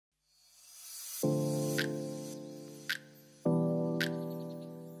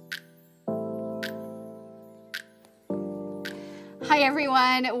Hi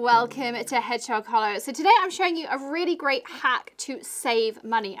everyone, welcome to Hedgehog Hollow. So today I'm showing you a really great hack to save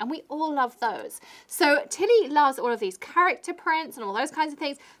money, and we all love those. So Tilly loves all of these character prints and all those kinds of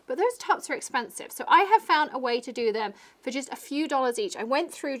things, but those tops are expensive. So I have found a way to do them for just a few dollars each. I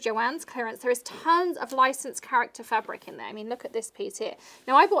went through Joann's clearance. There is tons of licensed character fabric in there. I mean, look at this piece here.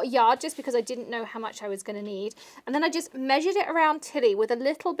 Now I bought a yard just because I didn't know how much I was going to need, and then I just measured it around Tilly with a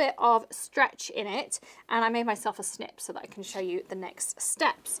little bit of stretch in it, and I made myself a snip so that I can show you the next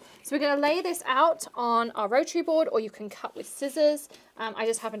steps. So we're going to lay this out on our rotary board, or you can cut with scissors. I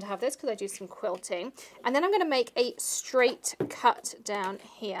just happen to have this because I do some quilting. And then I'm going to make a straight cut down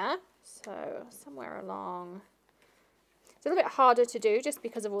here. So somewhere along. It's a little bit harder to do just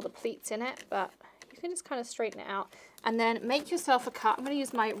because of all the pleats in it, but you can just kind of straighten it out. And then make yourself a cut. I'm going to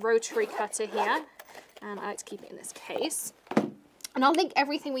use my rotary cutter here, and I like to keep it in this case. And I'll link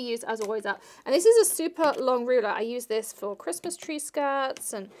everything we use as always up. And this is a super long ruler. I use this for Christmas tree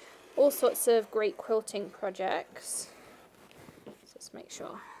skirts and all sorts of great quilting projects. So let's make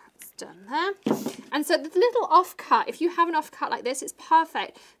sure it's done there. And so the little offcut, if you have an offcut like this, it's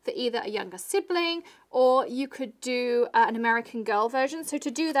perfect for either a younger sibling, or you could do an American Girl version. So to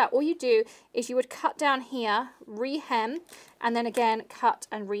do that, all you do is you would cut down here, rehem, and then again cut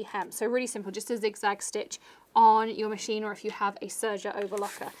and rehem. So really simple, just a zigzag stitch on your machine, or if you have a serger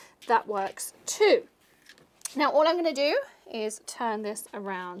overlocker, that works too. Now all I'm going to do is turn this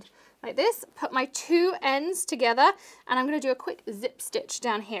around like this, put my two ends together, and I'm going to do a quick zip stitch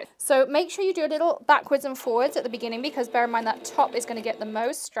down here. So make sure you do a little backwards and forwards at the beginning, because bear in mind that top is going to get the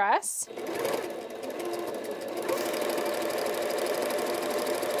most stress.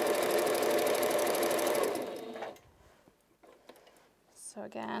 So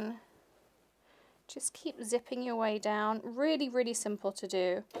again, just keep zipping your way down. Really, really simple to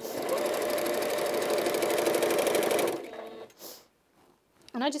do.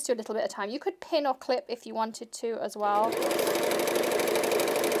 And I just do a little bit at a time. You could pin or clip if you wanted to as well.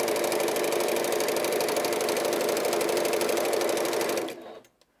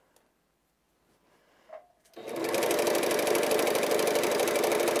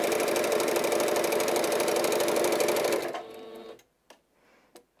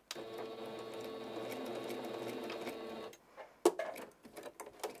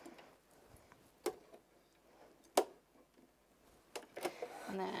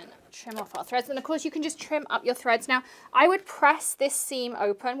 And then trim off our threads. And of course you can just trim up your threads. Now I would press this seam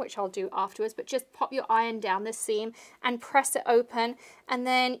open, which I'll do afterwards, but just pop your iron down this seam and press it open. And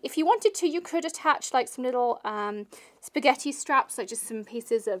then if you wanted to, you could attach like some little spaghetti straps, like just some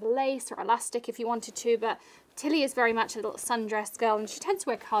pieces of lace or elastic if you wanted to, but Tilly is very much a little sundress girl, and she tends to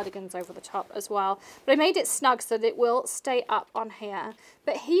wear cardigans over the top as well. But I made it snug so that it will stay up on here.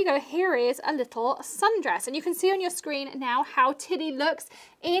 But here you go, here is a little sundress. And you can see on your screen now how Tilly looks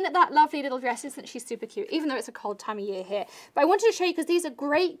in that lovely little dress. Isn't she super cute? Even though it's a cold time of year here. But I wanted to show you because these are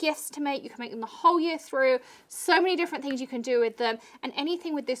great gifts to make. You can make them the whole year through. So many different things you can do with them. And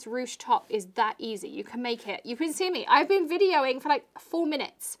anything with this ruche top is that easy. You can make it. You can see me. I've been videoing for like 4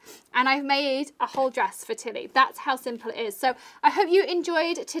 minutes and I've made a whole dress for Tilly. That's how simple it is. So I hope you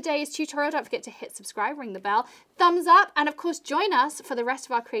enjoyed today's tutorial. Don't forget to hit subscribe, ring the bell, thumbs up, and of course join us for the rest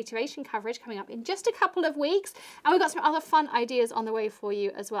of our Creativation coverage coming up in just a couple of weeks. And we've got some other fun ideas on the way for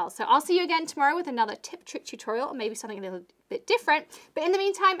you as well. So I'll see you again tomorrow with another tip trick tutorial, or maybe something a little bit different. But in the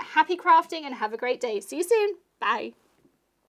meantime, happy crafting and have a great day. See you soon. Bye.